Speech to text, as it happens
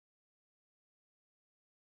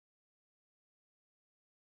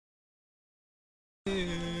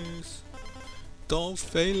this. Don't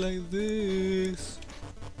fail like this.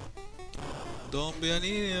 Don't be an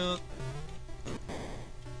idiot.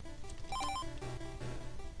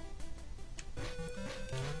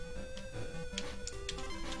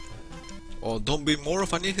 Oh, don't be more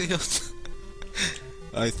of an idiot.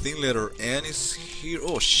 I think letter N is here.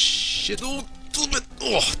 Oh shit. Oh, damn it.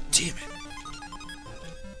 Oh, damn it.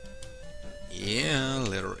 Yeah,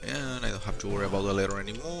 letter N. I don't have to worry about the letter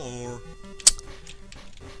anymore.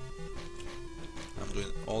 I'm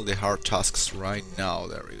doing all the hard tasks right now.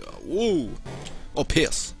 There we go. Whoa! Oh,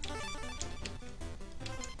 piss!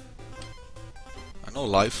 I know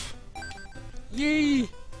life. Yay!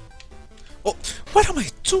 Oh, what am I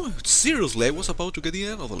doing? Seriously, I was about to get the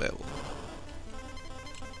end of the level.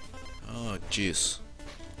 Oh, jeez.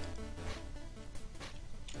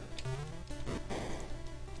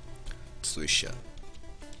 Let's do this shit.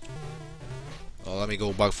 Oh, let me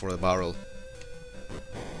go back for the barrel.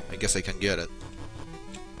 I guess I can get it.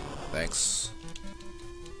 Thanks.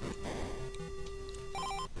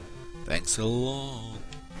 Thanks a lot.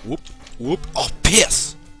 Whoop, whoop. Oh,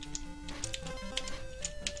 piss!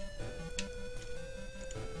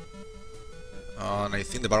 And I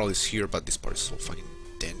think the barrel is here, but this part is so fucking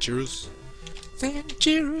dangerous.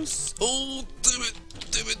 Dangerous! Oh, damn it!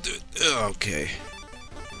 Damn it, damn it! Okay.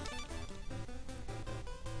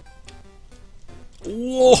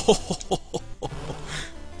 Whoa!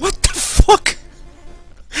 What the fuck?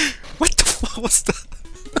 What the fuck was that?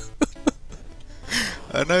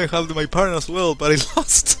 And now I have my partner as well, but I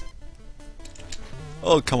lost.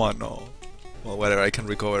 Oh, come on, no. Well, whatever, I can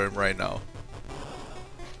recover him right now.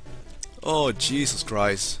 Oh, Jesus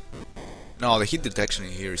Christ. No, the hit detection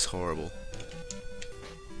in here is horrible.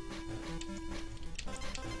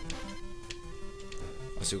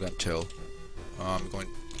 As you can tell, I'm going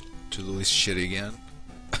to do this shit again.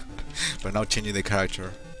 But now changing the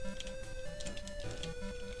character.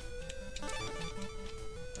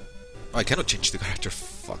 Oh, I cannot change the character,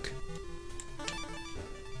 fuck.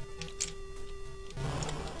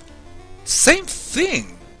 Same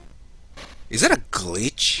thing! Is that a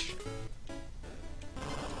glitch?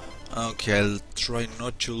 Okay, I'll try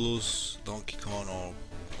not to lose Donkey Kong or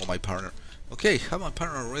my partner. Okay, I have my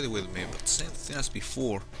partner already with me, but same thing as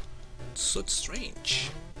before. It's so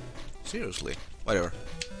strange. Seriously. Whatever.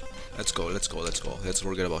 Let's go, let's go, let's go. Let's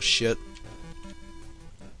forget about shit.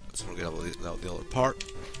 Let's forget about the other part.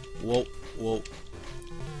 Whoa, whoa.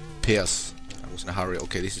 PS. I was in a hurry.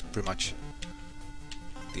 Okay, this is pretty much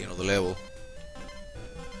the end of the level.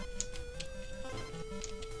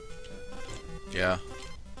 Yeah.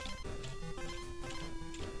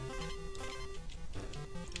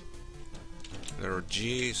 Letter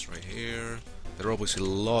G is right here. The rope is a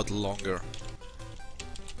lot longer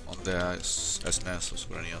on the SNES of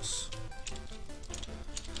Granios.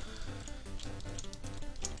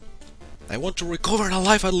 I want to recover a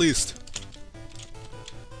life at least.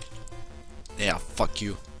 Yeah, fuck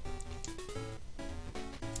you.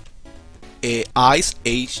 Ice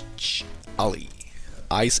H Ali.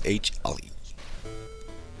 Ice H Ali.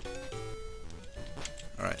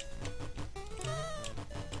 Alright.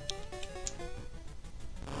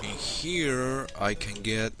 In here I can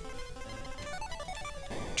get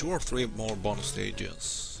 2 or 3 more bonus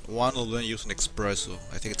stages. One of them using espresso.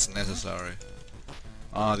 I think it's necessary.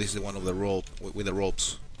 Ah, this is one of the rope with the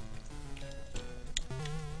ropes.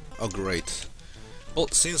 Oh, great. Well,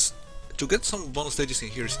 since to get some bonus stages in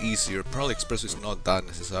here is easier, probably espresso is not that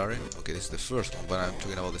necessary. Okay, this is the first one, but I'm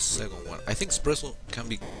talking about the second one. I think espresso can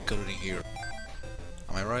be gotten in here.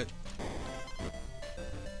 Am I right?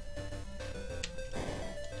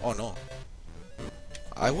 Oh no.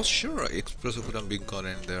 I was sure espresso could have been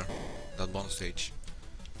gotten in there. That bonus stage.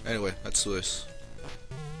 Anyway, let's do this.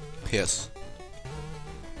 P.S.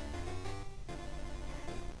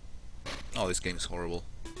 Oh, this game is horrible.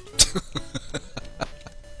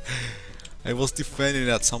 I was defending it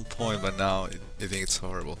at some point, but now I think it's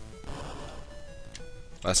horrible.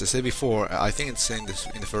 As I said before, I think it's saying this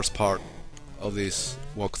in the first part of this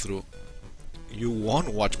walkthrough. You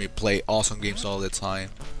won't watch me play awesome games all the time.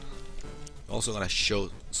 I'm also gonna show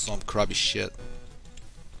some crappy shit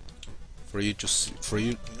for you to see, for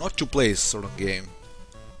you not to play a certain game.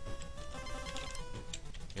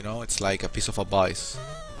 You know, it's like a piece of advice.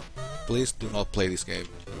 Please do not play this game.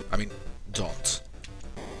 I mean, don't.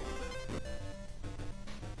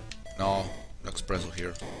 No, no espresso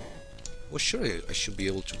here. Well, sure, I should be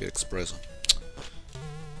able to get espresso.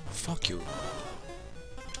 Fuck you.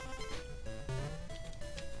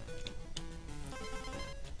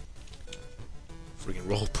 Freaking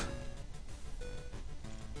rope.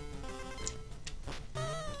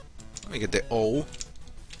 Let me get the O.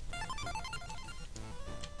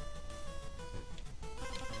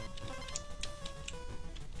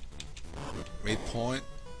 Midpoint.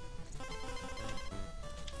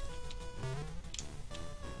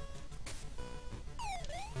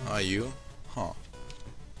 Are you? Huh.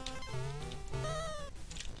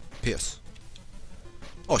 Pierce.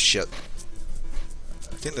 Oh shit.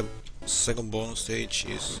 I think the second bonus stage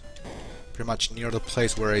is pretty much near the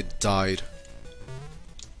place where I died.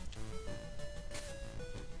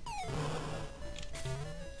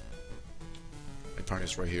 My partner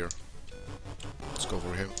is right here. Let's go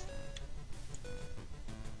for him.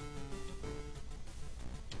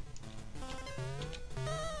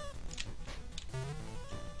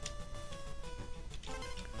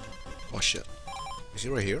 Oh shit. Is he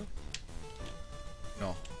right here?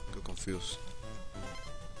 No, got confused.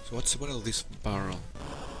 So what's the point of this barrel?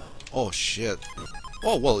 Oh shit.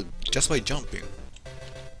 Oh well, just by jumping.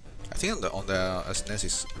 I think on the SNES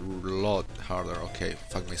is a lot harder. Okay,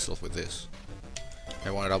 fuck myself with this. I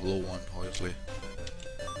wanted a blue one, obviously.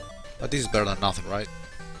 But this is better than nothing, right?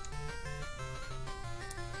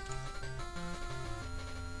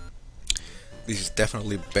 This is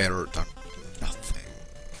definitely better than nothing.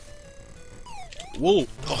 Whoa!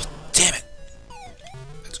 Oh, damn it!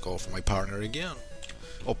 Let's go for my partner again.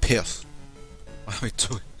 Oh, piss! What am I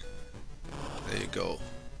doing? There you go.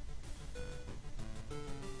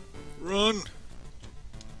 Run!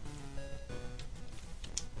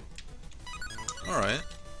 Alright.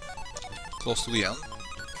 Close to the end.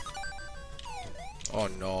 Oh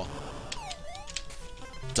no.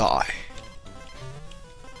 Die.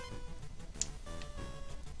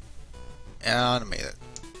 And I made it.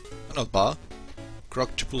 Not bad.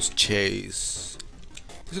 Croctopus Chase.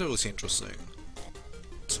 This looks interesting.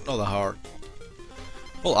 It's not that hard.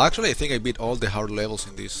 Well, actually I think I beat all the hard levels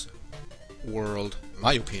in this world. In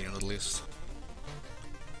my opinion, at least.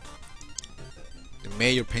 The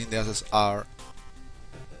major pain in the asses are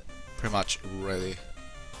pretty much ready.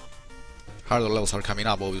 Harder levels are coming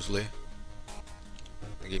up, obviously.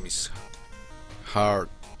 The game is hard.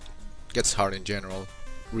 Gets hard in general,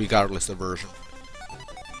 regardless of version.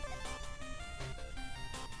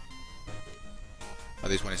 But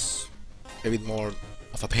this one is a bit more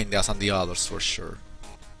of a pain in the ass than the others, for sure.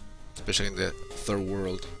 Especially in the third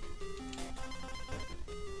world.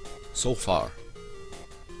 So far.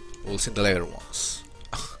 We'll see in the later ones.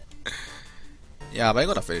 Yeah, but I'm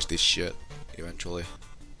gonna finish this shit eventually.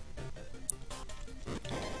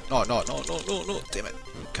 No, no, no, no, no, no, damn it.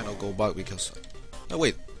 Cannot go back because... No,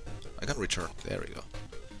 wait. I can return. There we go.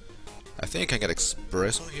 I think I can get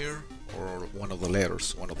express on here, or one of the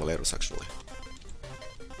letters. One of the letters, actually.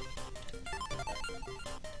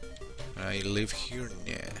 I live here?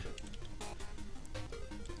 Nah.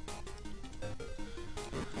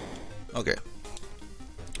 Okay.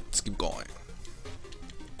 Let's keep going.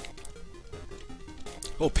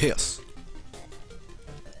 Oh, piss.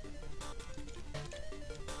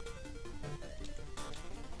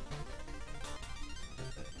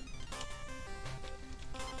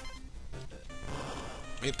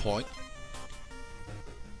 Midpoint.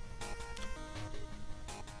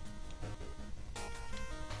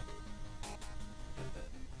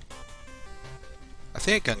 I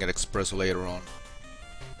think I can get espresso later on.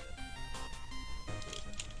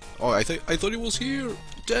 Oh, I thought it was here.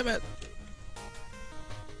 Damn it.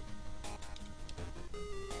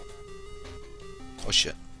 Oh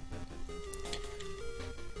shit.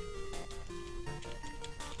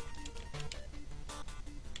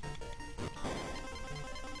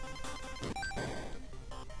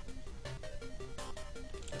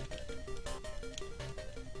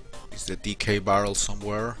 Is the DK barrel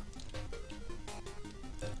somewhere?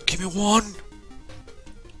 Give me one!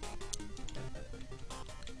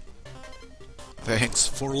 Thanks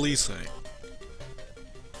for listening.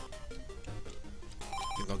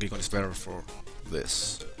 I think Donkey Kong is better for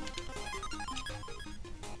this.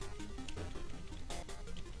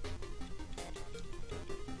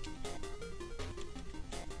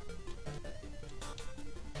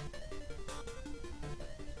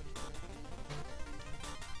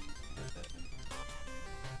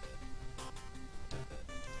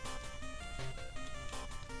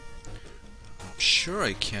 Sure,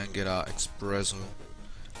 I can get a espresso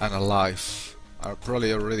and a life. I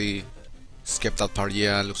probably already skipped that part.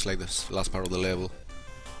 Yeah, looks like this last part of the level.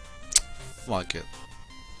 Fuck it.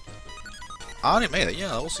 I already made it. Yeah,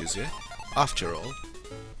 that was easy. After all.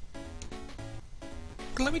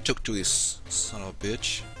 Let me talk to this son of a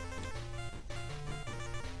bitch.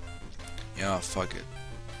 Yeah, fuck it.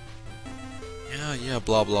 Yeah,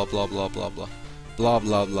 blah blah blah blah blah blah. Blah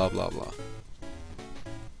blah blah blah blah.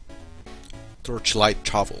 Torchlight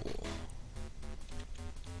travel.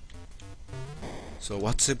 So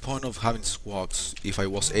what's the point of having squawks if I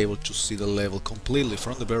was able to see the level completely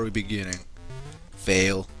from the very beginning?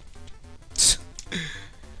 Fail.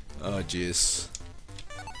 Oh jeez.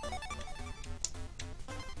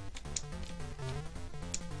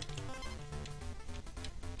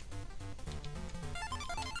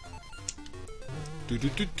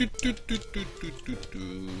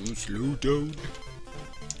 Slow down.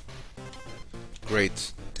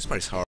 Great. This part is hard.